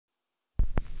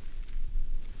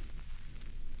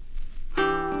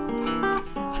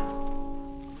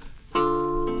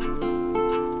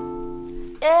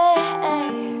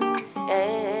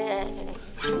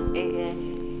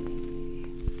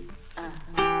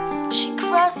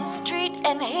across the street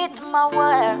and hit my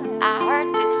world. I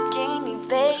heard this skinny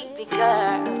baby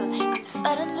girl, and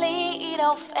suddenly it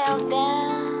all fell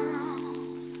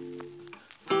down.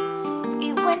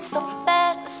 It went so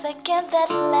fast, a second that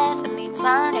lasts an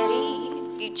eternity.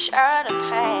 Future to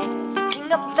past, thinking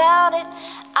about it,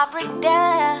 I break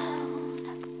down.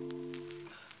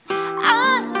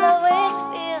 I'll always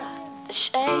feel the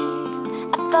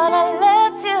shame. I thought I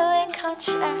loved you in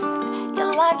conscience.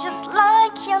 Your life just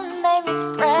like your name is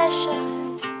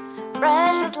precious,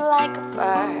 precious like a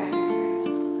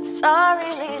pearl.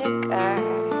 Sorry, little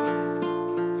girl.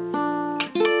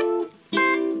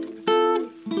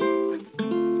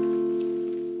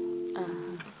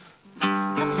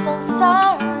 I'm so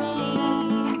sorry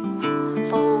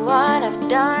for what I've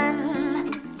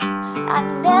done. I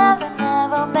never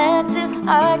meant to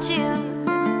hurt you.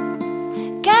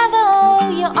 Gather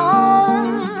all your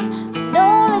arms when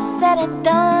all is said and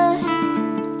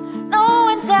done. No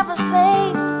one's ever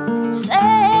safe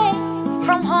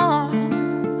from harm.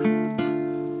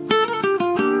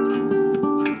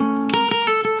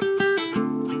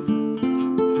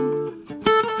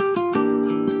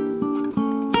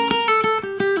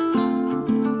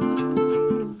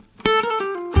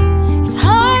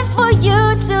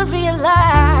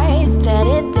 Realize that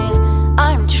it is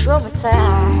I'm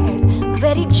traumatized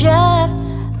already just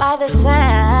by the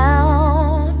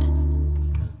sound.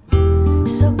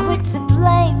 So quick to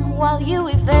blame while you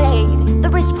evade the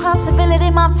responsibility,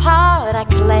 my part I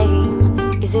claim.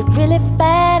 Is it really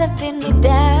fair to pin me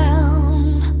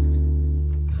down?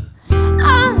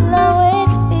 I'll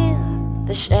always feel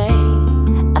the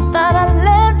shame. I thought I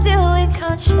loved you in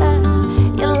conscience.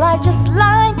 Your life just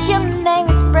like your name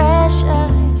is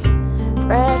precious,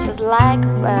 precious like a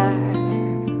bird.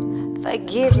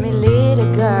 Forgive me,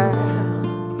 little girl.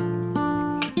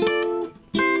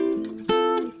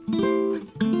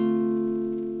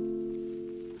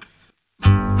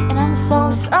 And I'm so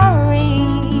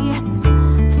sorry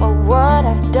for what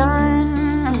I've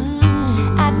done.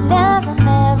 I never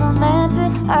meant to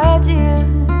hurt you.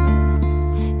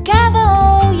 Gather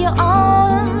all your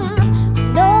arms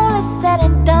when all is said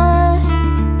and done.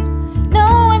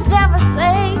 No one's ever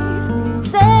safe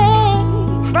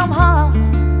from harm.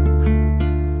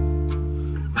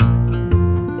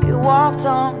 You walked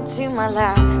onto my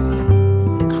life,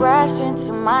 you crashed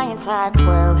into my entire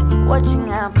world, watching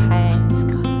our pains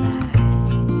collide.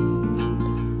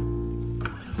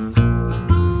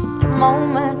 The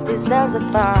moment deserves a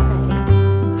thought,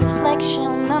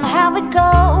 reflection on how it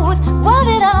goes. What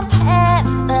did our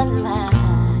paths align?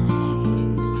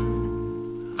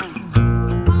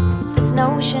 This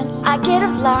notion I get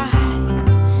of life,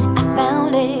 I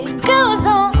found it goes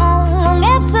on long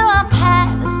after our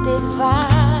paths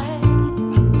divide.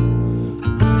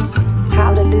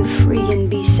 How to live free and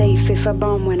be safe if a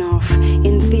bomb went off.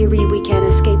 In theory we can't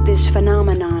escape this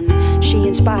phenomenon. She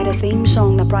inspired a theme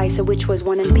song, the price of which was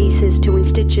 1 in pieces, 2 in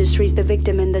stitches. Trees the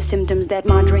victim and the symptoms that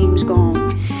my dreams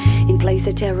gone. In place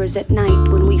of terrors at night,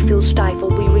 when we feel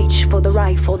stifled, we reach for the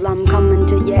rifle. I'm coming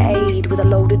to your aid with a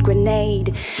loaded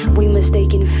grenade. We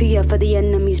mistaken fear for the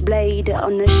enemy's blade.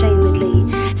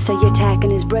 Unashamedly say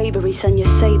attacking is bravery. Son, you're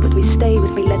safe with me, stay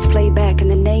with me. Let's play back in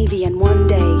the Navy, and one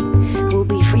day we'll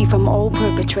be free from all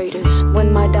perpetrators.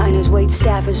 When my diners wait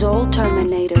staff as all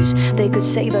terminators, they could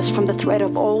save us from the threat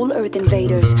of all earth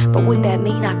invaders. But would that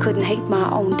mean I couldn't hate my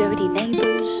own dirty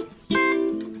neighbors?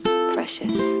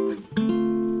 Precious,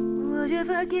 would you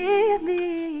forgive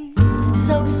me?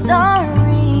 So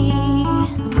sorry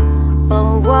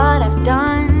for what I've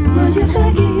done. Would you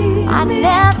forgive I me?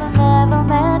 never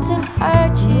meant to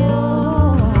hurt you.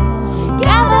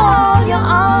 Gather all your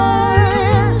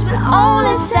arms when all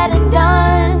is said and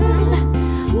done.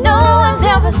 No one's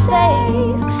ever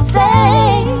safe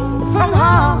from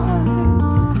harm.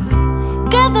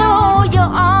 Gather all your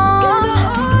arms,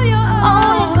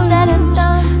 all is said and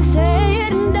done.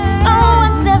 No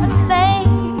one's ever safe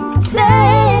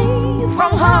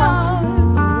from harm.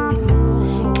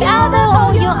 Gather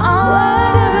all your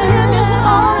arms,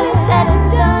 all is said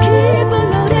and done.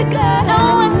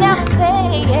 No one's ever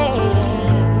safe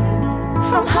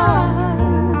from harm.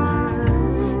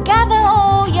 Gather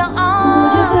all your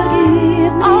arms,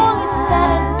 all is said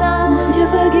and done. Would you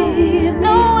forgive me?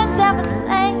 No one's ever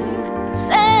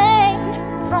safe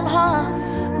from harm.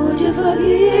 Would you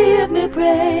forgive me,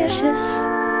 precious?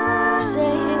 Say,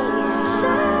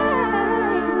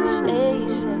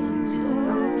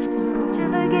 would you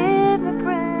forgive me,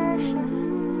 precious?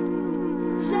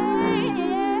 Say,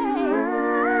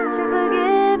 would you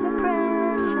forgive me,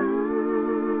 precious?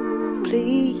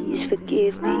 Please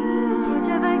forgive me. Would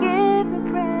you forgive me,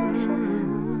 precious?